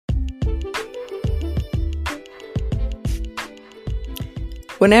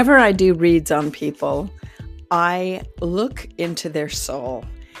Whenever I do reads on people, I look into their soul,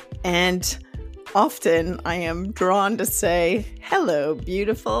 and often I am drawn to say, "Hello,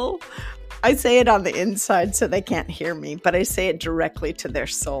 beautiful." I say it on the inside so they can't hear me, but I say it directly to their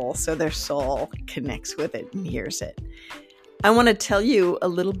soul so their soul connects with it and hears it. I want to tell you a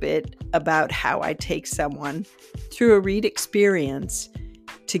little bit about how I take someone through a read experience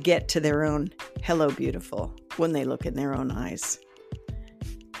to get to their own "Hello, beautiful" when they look in their own eyes.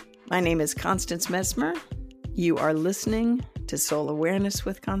 My name is Constance Messmer. You are listening to Soul Awareness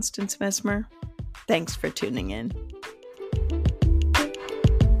with Constance Messmer. Thanks for tuning in.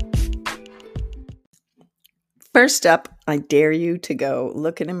 First up, I dare you to go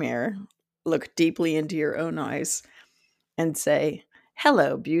look in a mirror, look deeply into your own eyes, and say,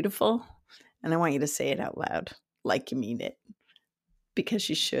 "Hello, beautiful." And I want you to say it out loud, like you mean it, because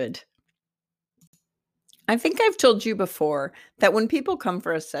you should. I think I've told you before that when people come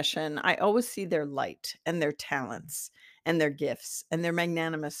for a session, I always see their light and their talents and their gifts and their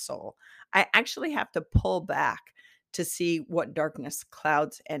magnanimous soul. I actually have to pull back to see what darkness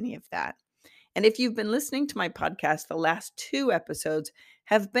clouds any of that. And if you've been listening to my podcast, the last 2 episodes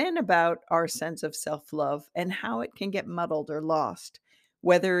have been about our sense of self-love and how it can get muddled or lost,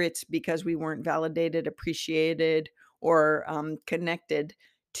 whether it's because we weren't validated, appreciated, or connected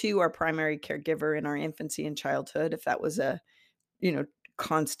to our primary caregiver in our infancy and childhood, if that was a,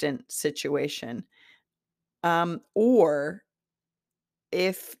 constant situation, or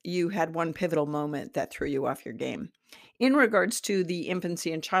if you had one pivotal moment that threw you off your game. In regards to the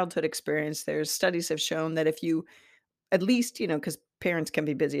infancy and childhood experience, there's studies have shown that if you at least, because parents can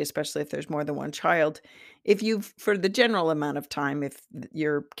be busy, especially if there's more than one child, if you've, for the general amount of time, if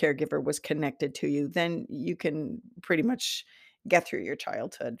your caregiver was connected to you, then you can pretty much get through your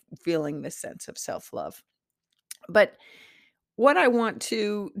childhood feeling this sense of self-love. But what I want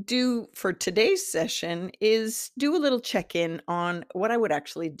to do for today's session is do a little check-in on what I would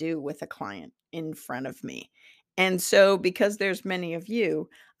actually do with a client in front of me. And so, because there's many of you,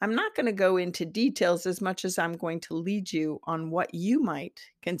 I'm not going to go into details as much as I'm going to lead you on what you might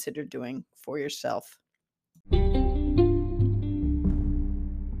consider doing for yourself.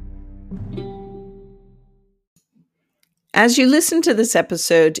 As you listen to this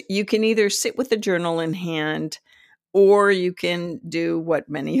episode, you can either sit with a journal in hand, or you can do what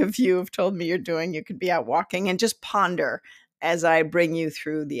many of you have told me you're doing. You could be out walking and just ponder as I bring you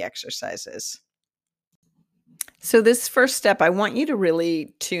through the exercises. So this first step, I want you to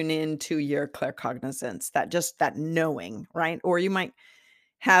really tune in to your claircognizance, that knowing, right? Or you might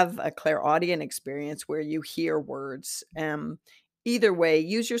have a clairaudient experience where you hear words. Either way,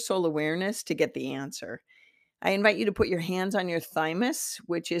 use your soul awareness to get the answer. I invite you to put your hands on your thymus,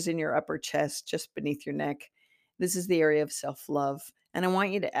 which is in your upper chest, just beneath your neck. This is the area of self-love. And I want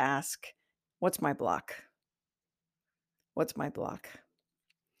you to ask, what's my block? What's my block?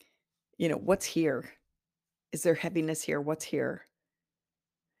 What's here? Is there heaviness here? What's here?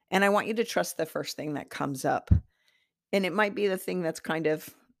 And I want you to trust the first thing that comes up. And it might be the thing that's kind of,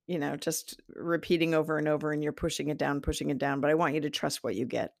 just repeating over and over, and you're pushing it down, but I want you to trust what you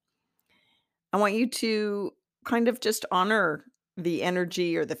get. I want you to kind of just honor the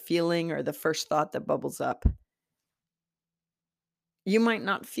energy or the feeling or the first thought that bubbles up. You might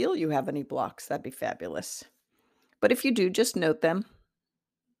not feel you have any blocks. That'd be fabulous. But if you do, just note them.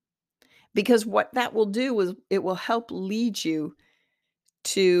 Because what that will do is it will help lead you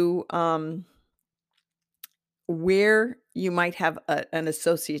to where you might have an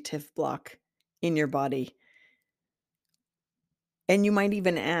associative block in your body. And you might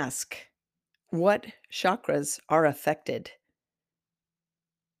even ask, what chakras are affected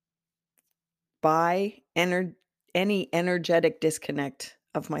by any energetic disconnect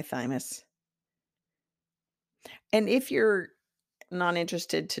of my thymus? And if you're not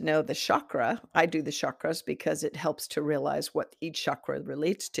interested to know the chakra, I do the chakras because it helps to realize what each chakra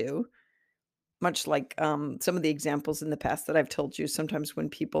relates to. Much like some of the examples in the past that I've told you, sometimes when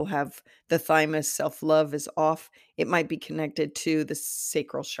people have the thymus, self-love is off, it might be connected to the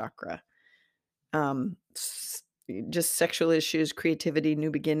sacral chakra. Just sexual issues, creativity, new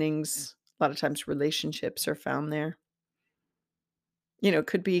beginnings. A lot of times relationships are found there.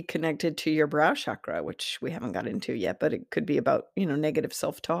 Could be connected to your brow chakra, which we haven't got into yet, but it could be about, negative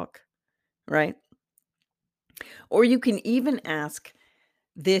self-talk, right? Or you can even ask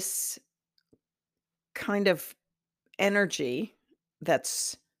this kind of energy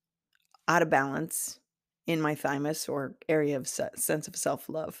that's out of balance in my thymus or area of sense of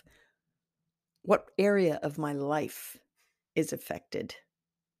self-love. What area of my life is affected?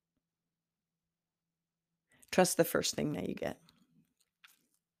 Trust the first thing that you get.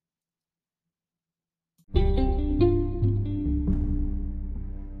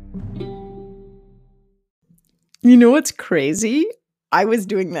 You know what's crazy? I was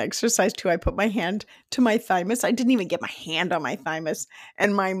doing the exercise too. I put my hand to my thymus. I didn't even get my hand on my thymus.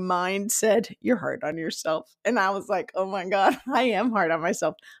 And my mind said, "You're hard on yourself." And I was like, oh my God, I am hard on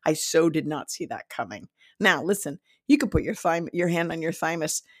myself. I so did not see that coming. Now, listen, you could put your hand on your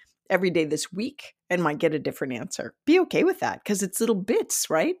thymus every day this week and might get a different answer. Be okay with that because it's little bits,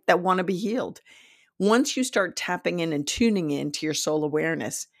 right? That want to be healed. Once you start tapping in and tuning in to your soul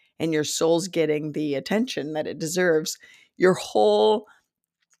awareness and your soul's getting the attention that it deserves, your whole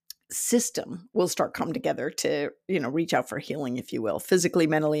system will start come together to, reach out for healing, if you will, physically,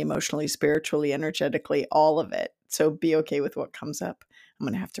 mentally, emotionally, spiritually, energetically, all of it. So be okay with what comes up. I'm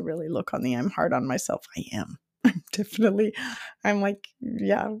going to have to really look on the I'm hard on myself. I am. Definitely. I'm like,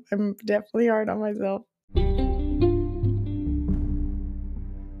 yeah, I'm definitely hard on myself.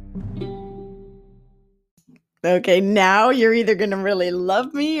 Okay, now you're either going to really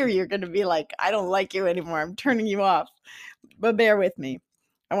love me or you're going to be like, I don't like you anymore. I'm turning you off. But bear with me.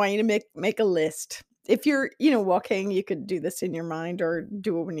 I want you to make a list. If you're, walking, you could do this in your mind or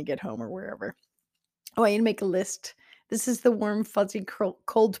do it when you get home or wherever. I want you to make a list. This is the warm, fuzzy,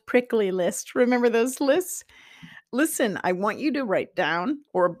 cold, prickly list. Remember those lists? Listen, I want you to write down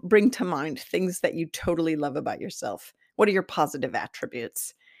or bring to mind things that you totally love about yourself. What are your positive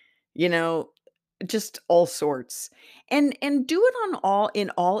attributes? You know, just all sorts. And do it on all in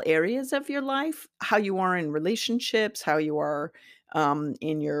all areas of your life, how you are in relationships, how you are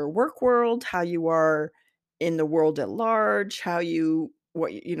in your work world, how you are in the world at large, how you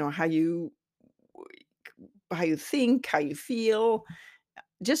think, how you feel,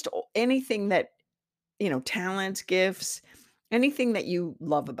 just anything that, talents, gifts, anything that you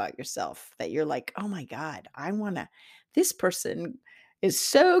love about yourself that you're like, "Oh my god, I wanna this person is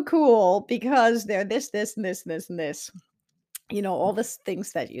so cool because they're this, and this, and this, and this." All the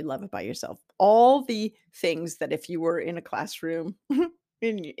things that you love about yourself. All the things that if you were in a classroom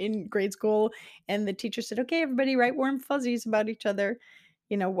in grade school and the teacher said, "Okay, everybody write warm fuzzies about each other,"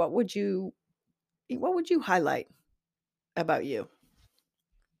 what would you highlight about you?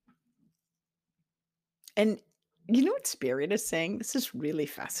 And you know what Spirit is saying? This is really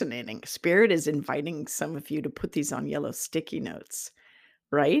fascinating. Spirit is inviting some of you to put these on yellow sticky notes,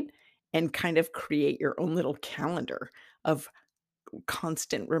 right? And kind of create your own little calendar of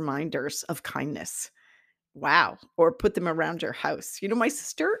constant reminders of kindness. Wow. Or put them around your house. My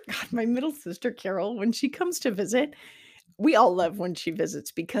sister, God, my middle sister, Carol, when she comes to visit, we all love when she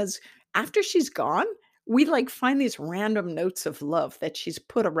visits because after she's gone, we like find these random notes of love that she's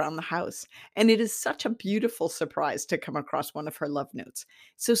put around the house. And it is such a beautiful surprise to come across one of her love notes.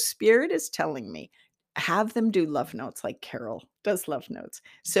 So, Spirit is telling me, have them do love notes like Carol does love notes.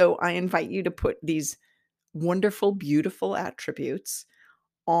 So, I invite you to put these wonderful, beautiful attributes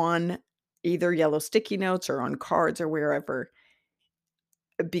on either yellow sticky notes or on cards or wherever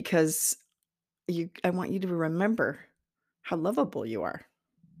because I want you to remember how lovable you are.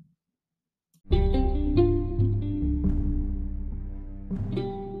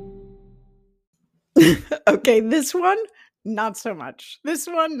 Okay, this one, not so much. This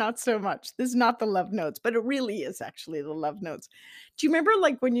one, not so much. This is not the love notes, but it really is actually the love notes. Do you remember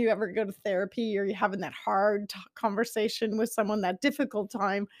like when you ever go to therapy or you're having that hard conversation with someone, that difficult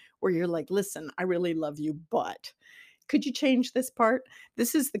time where you're like, listen, I really love you, but could you change this part?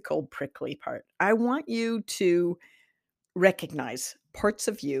 This is the cold, prickly part. I want you to recognize parts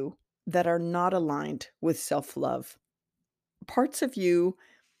of you that are not aligned with self love, parts of you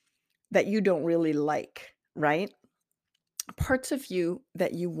that you don't really like, right? Parts of you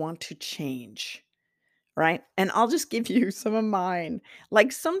that you want to change, right? And I'll just give you some of mine.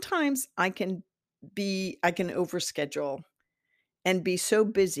 Like sometimes I can overschedule and be so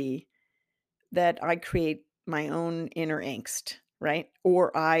busy that I create my own inner angst, right?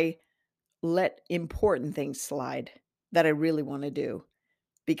 Or I let important things slide that I really want to do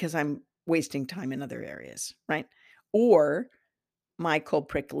because I'm wasting time in other areas, right? Or my cold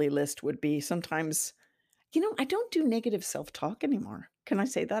prickly list would be sometimes, I don't do negative self-talk anymore. Can I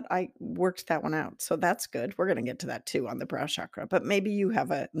say that? I worked that one out. So that's good. We're going to get to that too on the brow chakra. But maybe you have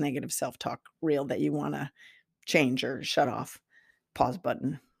a negative self-talk reel that you want to change or shut off. Pause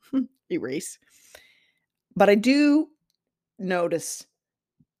button, erase. But I do notice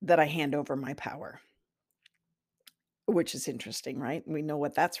that I hand over my power, which is interesting, right? We know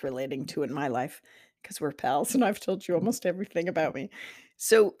what that's relating to in my life because we're pals and I've told you almost everything about me.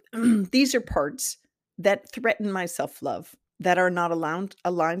 So these are parts that threaten my self love, that are not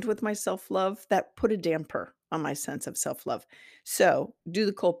aligned with my self love, that put a damper on my sense of self love. So do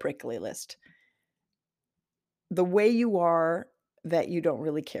the cold prickly list. The way you are that you don't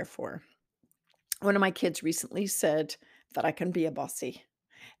really care for, One of my kids recently said that I can be a bossy.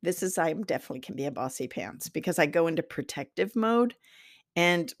 I definitely can be a bossy pants because I go into protective mode,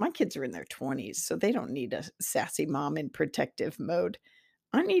 and my kids are in their 20s, so they don't need a sassy mom in protective mode.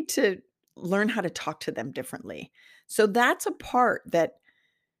 I need to learn how to talk to them differently. So that's a part that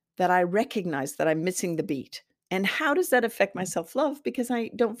I recognize that I'm missing the beat. And how does that affect my self-love? Because I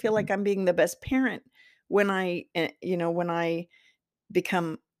don't feel like I'm being the best parent when when I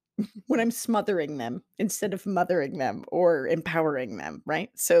become when I'm smothering them instead of mothering them or empowering them, right?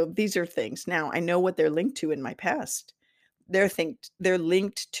 So these are things. Now I know what they're linked to in my past. They're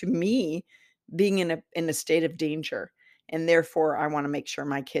linked to me being in a state of danger, and therefore I want to make sure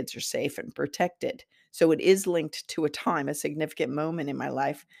my kids are safe and protected. So it is linked to a time, a significant moment in my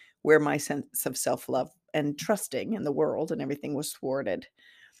life where my sense of self-love and trusting in the world and everything was thwarted.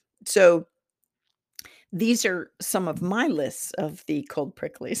 So these are some of my lists of the cold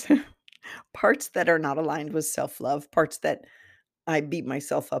pricklies. Parts that are not aligned with self-love, parts that I beat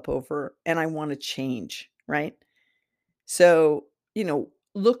myself up over and I want to change, right? So,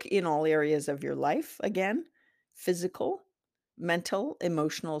 look in all areas of your life again, physical, mental,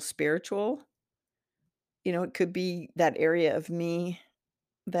 emotional, spiritual. It could be that area of me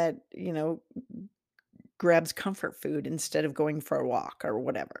that, grabs comfort food instead of going for a walk or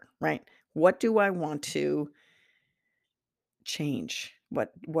whatever, right? What do I want to change?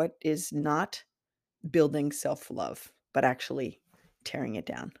 What is not building self-love, but actually tearing it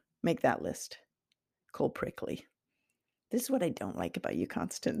down? Make that list. Cold prickly. This is what I don't like about you,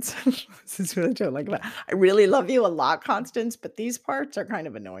 Constance. This is what I don't like about I really love you a lot, Constance, but these parts are kind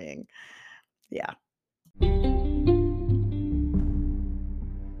of annoying. Yeah.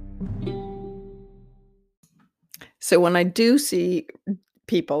 So when I do see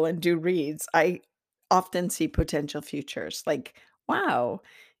people and do reads, I often see potential futures. Like, wow,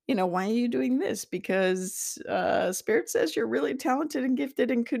 why are you doing this? Because spirit says you're really talented and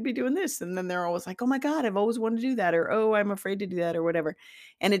gifted and could be doing this. And then they're always like, oh my God, I've always wanted to do that, or oh, I'm afraid to do that, or whatever.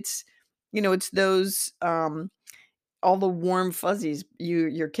 And it's those all the warm fuzzies.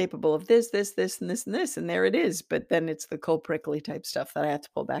 You're capable of this, and this, and this, and there it is. But then it's the cold prickly type stuff that I have to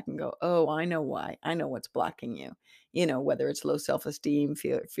pull back and go, oh, I know why. I know what's blocking you. Whether it's low self-esteem,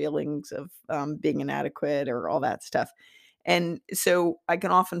 feelings of being inadequate, or all that stuff. And so I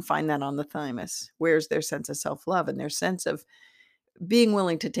can often find that on the thymus. Where's their sense of self-love and their sense of being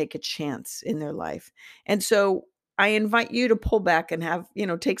willing to take a chance in their life. And so I invite you to pull back and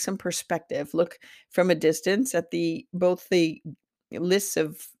take some perspective. Look from a distance at the both the lists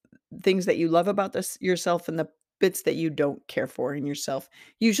of things that you love about yourself and the bits that you don't care for in yourself.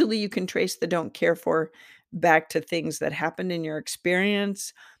 Usually you can trace the don't care for back to things that happened in your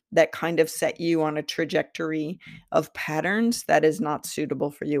experience that kind of set you on a trajectory of patterns that is not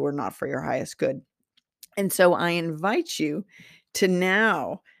suitable for you or not for your highest good. And so I invite you to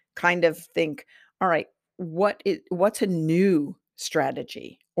now kind of think, all right, what's a new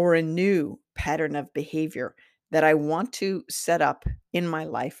strategy or a new pattern of behavior that I want to set up in my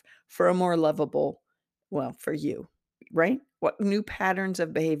life for a more lovable, well, for you, right? What new patterns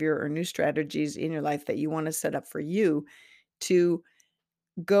of behavior or new strategies in your life that you want to set up for you to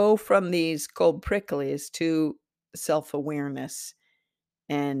go from these cold pricklies to self-awareness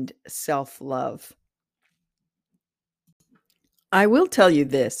and self-love. I will tell you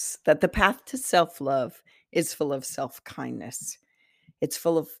this, that the path to self-love is full of self-kindness. It's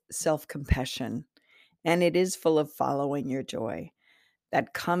full of self-compassion, and it is full of following your joy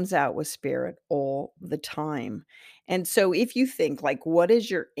that comes out with spirit all the time. And so if you think like, what is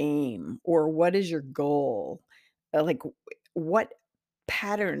your aim or what is your goal? What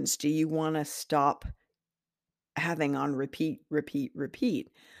patterns do you want to stop having on repeat, repeat, repeat?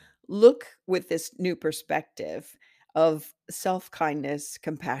 Look with this new perspective of self-kindness,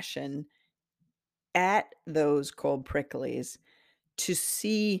 compassion at those cold pricklies to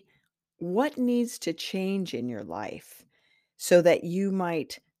see what needs to change in your life so that you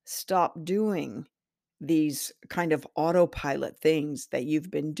might stop doing these kind of autopilot things that you've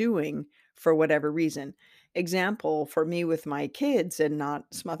been doing for whatever reason. Example for me with my kids and not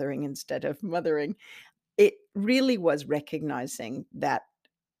smothering instead of mothering, it really was recognizing that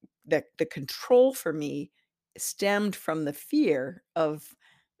the control for me stemmed from the fear of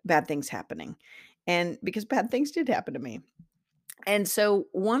bad things happening. And because bad things did happen to me. And so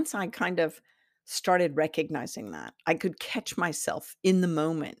once I kind of started recognizing that, I could catch myself in the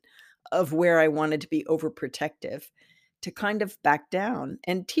moment of where I wanted to be overprotective to kind of back down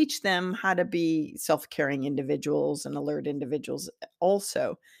and teach them how to be self-caring individuals and alert individuals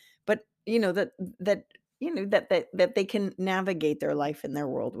also. But that that they can navigate their life and their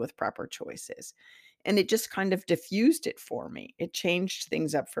world with proper choices. And it just kind of diffused it for me. It changed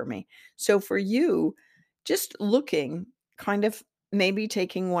things up for me. So for you, just looking, kind of maybe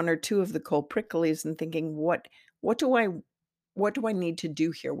taking one or two of the cold pricklies and thinking, what do I what do I need to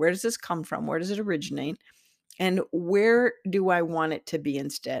do here? Where does this come from? Where does it originate? And where do I want it to be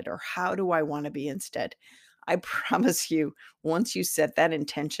instead? Or how do I want to be instead? I promise you, once you set that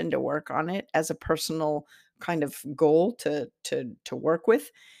intention to work on it as a personal kind of goal to work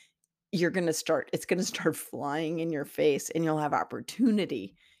with, it's gonna start flying in your face, and you'll have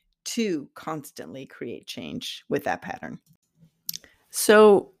opportunity to constantly create change with that pattern.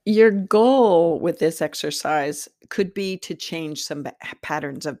 So, your goal with this exercise could be to change some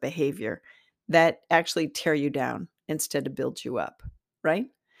patterns of behavior that actually tear you down instead of build you up, right?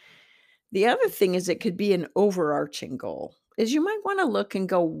 The other thing is it could be an overarching goal. Is you might want to look and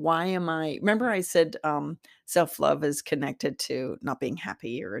go, why am I? Remember, I said self love is connected to not being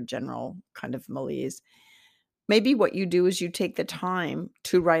happy or a general kind of malaise. Maybe what you do is you take the time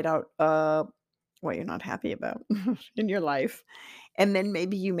to write out what you're not happy about in your life. And then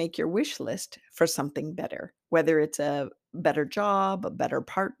maybe you make your wish list for something better, whether it's a better job, a better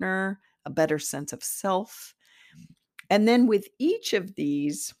partner, a better sense of self. And then with each of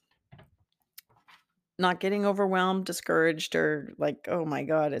these, not getting overwhelmed, discouraged, or like, oh my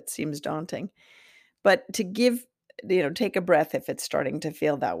God, it seems daunting. But to take a breath if it's starting to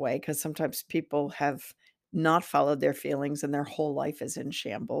feel that way, because sometimes people have not followed their feelings and their whole life is in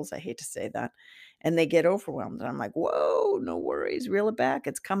shambles. I hate to say that. And they get overwhelmed. And I'm like, whoa, no worries. Reel it back.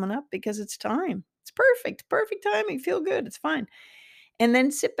 It's coming up because it's time. It's perfect. Perfect timing. Feel good. It's fine. And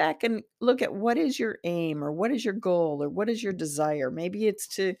then sit back and look at what is your aim or what is your goal or what is your desire. Maybe it's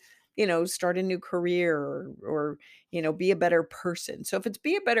to, start a new career or be a better person. So if it's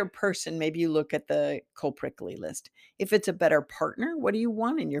be a better person, maybe you look at the cold prickly list. If it's a better partner, what do you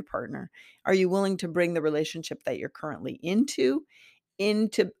want in your partner? Are you willing to bring the relationship that you're currently into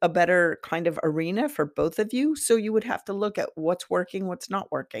a better kind of arena for both of you? So you would have to look at what's working, what's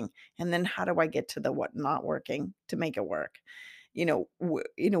not working, and then how do I get to the what not working to make it work?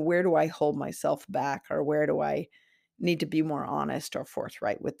 Where do I hold myself back, or where do I need to be more honest or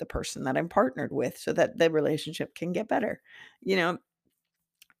forthright with the person that I'm partnered with so that the relationship can get better? You know,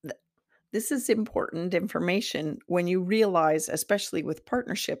 th- this is important information when you realize, especially with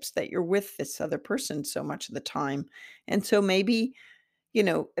partnerships, that you're with this other person so much of the time. And so maybe,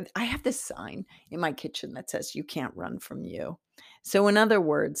 I have this sign in my kitchen that says, you can't run from you. So, in other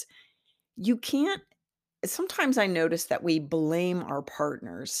words, you can't. Sometimes I notice that we blame our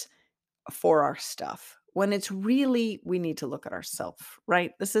partners for our stuff when it's really we need to look at ourselves,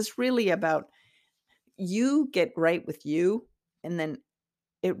 right? This is really about you get right with you, and then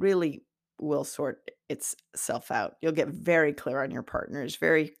it really will sort itself out. You'll get very clear on your partners,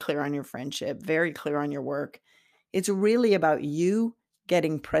 very clear on your friendship, very clear on your work. It's really about you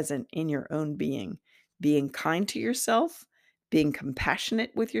getting present in your own being kind to yourself, being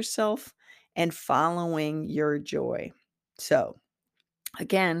compassionate with yourself, and following your joy. So,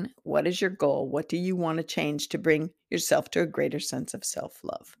 again, what is your goal? What do you want to change to bring yourself to a greater sense of self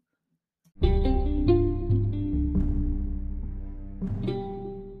love?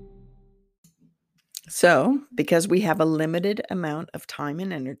 So, because we have a limited amount of time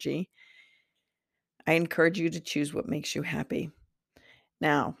and energy, I encourage you to choose what makes you happy.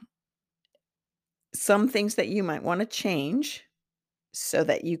 Now, some things that you might want to change so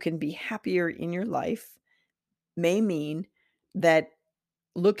that you can be happier in your life may mean that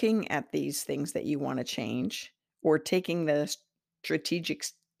looking at these things that you want to change or taking the strategic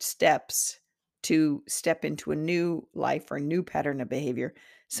steps to step into a new life or a new pattern of behavior.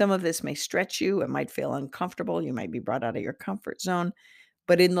 Some of this may stretch you. It might feel uncomfortable. You might be brought out of your comfort zone.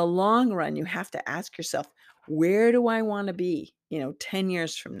 But in the long run, you have to ask yourself, where do I want to be, 10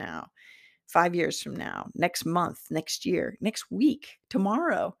 years from now, 5 years from now, next month, next year, next week,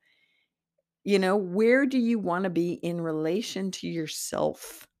 tomorrow? Where do you want to be in relation to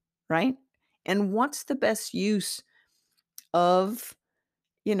yourself, right? And what's the best use of,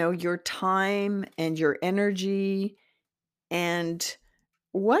 your time and your energy, and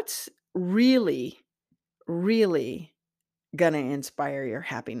what's really, really going to inspire your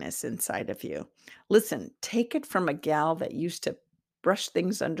happiness inside of you? Listen, take it from a gal that used to brush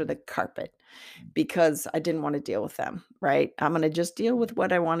things under the carpet because I didn't want to deal with them, right? I'm going to just deal with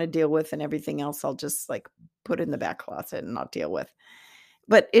what I want to deal with, and everything else I'll just like put in the back closet and not deal with.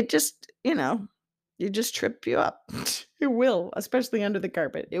 But it just, you just trip you up. It will, especially under the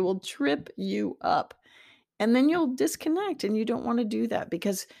carpet. It will trip you up. And then you'll disconnect, and you don't want to do that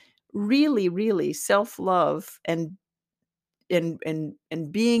because really, really self-love and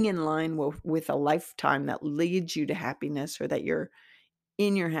being in line with a lifetime that leads you to happiness, or that you're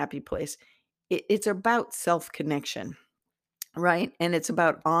in your happy place. It's about self-connection, right? And it's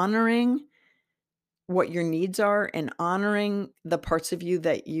about honoring what your needs are and honoring the parts of you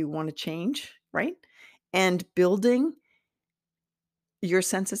that you want to change, right? And building your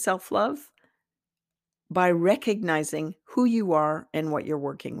sense of self-love by recognizing who you are and what you're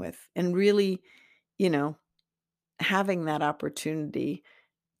working with, and really, you know, having that opportunity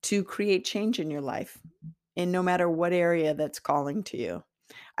to create change in your life in no matter what area that's calling to you.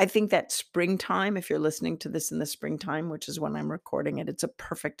 I think that springtime, if you're listening to this in the springtime, which is when I'm recording it, it's a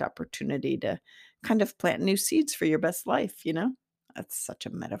perfect opportunity to kind of plant new seeds for your best life, you know? That's such a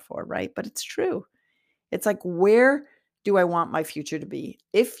metaphor, right? But it's true. It's like, where do I want my future to be?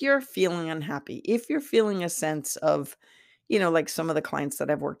 If you're feeling unhappy, if you're feeling a sense of, like some of the clients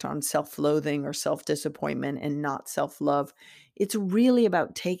that I've worked on, self-loathing or self-disappointment and not self-love, it's really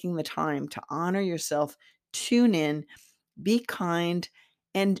about taking the time to honor yourself, tune in, be kind,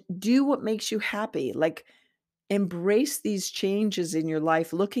 and do what makes you happy. Like, embrace these changes in your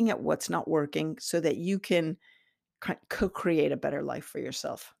life, looking at what's not working so that you can co-create a better life for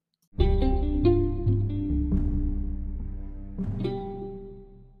yourself.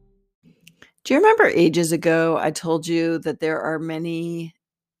 Do you remember ages ago I told you that there are many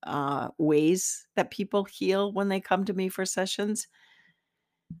ways that people heal when they come to me for sessions?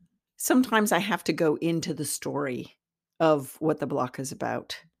 Sometimes I have to go into the story of what the block is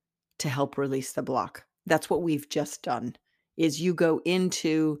about to help release the block. That's what we've just done, is you go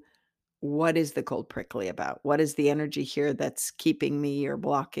into what is the cold prickly about? What is the energy here that's keeping me or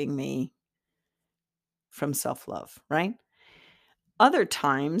blocking me from self-love, right? Other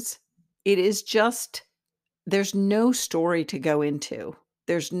times it is just, there's no story to go into.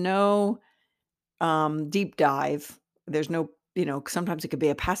 There's no deep dive. There's no, sometimes it could be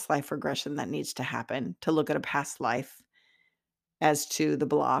a past life regression that needs to happen to look at a past life as to the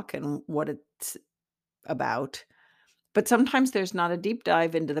block and what it's about. But sometimes there's not a deep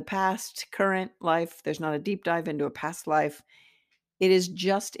dive into the past, current life. There's not a deep dive into a past life. It is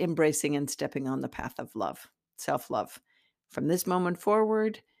just embracing and stepping on the path of love, self-love. From this moment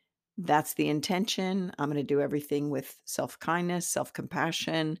forward, that's the intention. I'm going to do everything with self-kindness,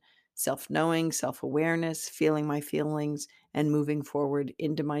 self-compassion, self-knowing, self-awareness, feeling my feelings, and moving forward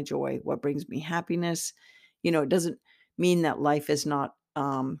into my joy, what brings me happiness. It doesn't mean that life is not,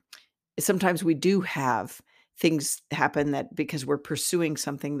 sometimes we do have things happen that because we're pursuing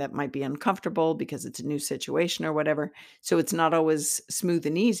something that might be uncomfortable because it's a new situation or whatever. So it's not always smooth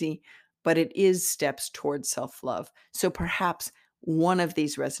and easy, but it is steps towards self-love. So perhaps one of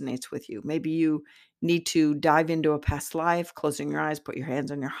these resonates with you. Maybe you need to dive into a past life, closing your eyes, put your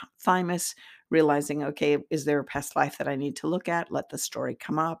hands on your thymus, realizing, okay, is there a past life that I need to look at? Let the story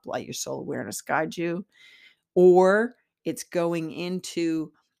come up, let your soul awareness guide you. Or it's going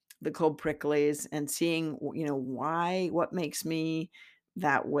into the cold pricklies and seeing, what makes me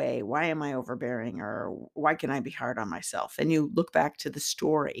that way? Why am I overbearing? Or why can I be hard on myself? And you look back to the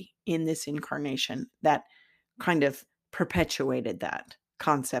story in this incarnation that kind of perpetuated that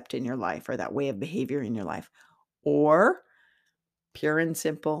concept in your life or that way of behavior in your life. Or pure and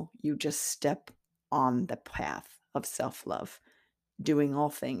simple, you just step on the path of self-love, doing all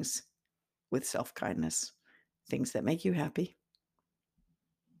things with self-kindness, things that make you happy.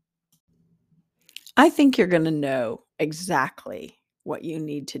 I think you're going to know exactly what you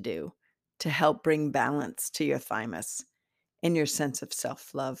need to do to help bring balance to your thymus and your sense of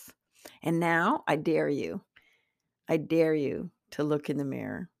self-love. And now I dare you to look in the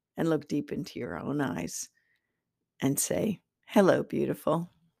mirror and look deep into your own eyes and say, hello, beautiful.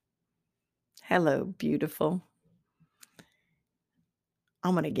 Hello, beautiful.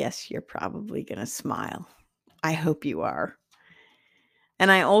 I'm going to guess you're probably going to smile. I hope you are. And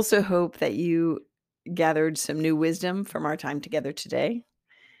I also hope that you gathered some new wisdom from our time together today.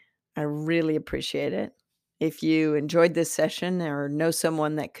 I really appreciate it. If you enjoyed this session or know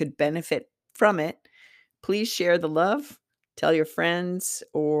someone that could benefit from it, please share the love, tell your friends,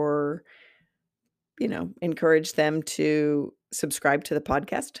 or, encourage them to subscribe to the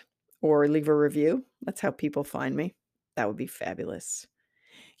podcast or leave a review. That's how people find me. That would be fabulous.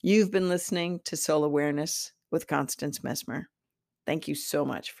 You've been listening to Soul Awareness with Constance Messmer. Thank you so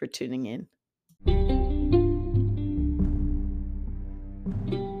much for tuning in.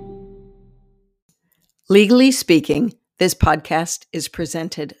 Legally speaking, this podcast is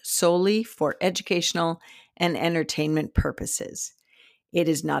presented solely for educational and entertainment purposes. It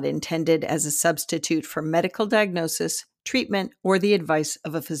is not intended as a substitute for medical diagnosis, treatment, or the advice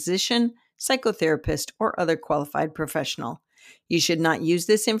of a physician, psychotherapist, or other qualified professional. You should not use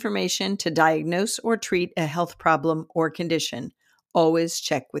this information to diagnose or treat a health problem or condition. Always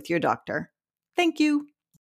check with your doctor. Thank you.